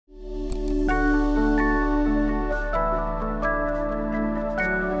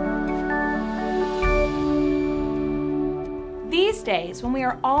days when we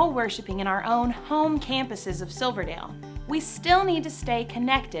are all worshiping in our own home campuses of Silverdale, we still need to stay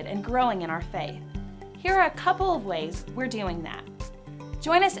connected and growing in our faith. Here are a couple of ways we're doing that.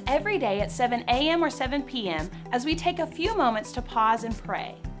 Join us every day at 7 a.m. or 7 p.m. as we take a few moments to pause and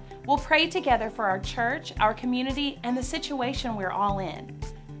pray. We'll pray together for our church, our community, and the situation we're all in.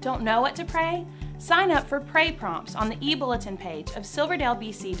 Don't know what to pray? Sign up for Pray Prompts on the e-bulletin page of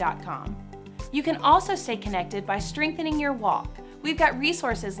silverdalebc.com. You can also stay connected by strengthening your walk. We've got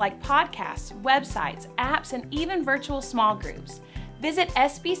resources like podcasts, websites, apps, and even virtual small groups. Visit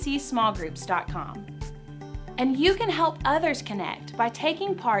sbcsmallgroups.com. And you can help others connect by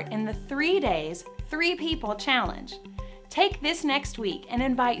taking part in the 3 days, 3 People Challenge. Take this next week and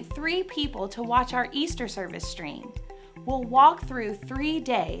invite 3 people to watch our Easter service stream. We'll walk through 3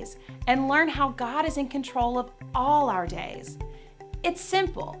 days and learn how God is in control of all our days. It's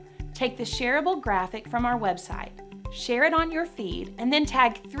simple. Take the shareable graphic from our website, share it on your feed, and then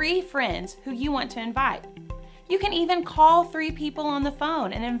tag 3 friends who you want to invite. You can even call 3 people on the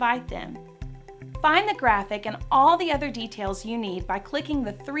phone and invite them. Find the graphic and all the other details you need by clicking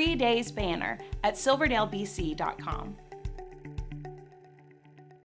the 3 days banner at silverdalebc.com.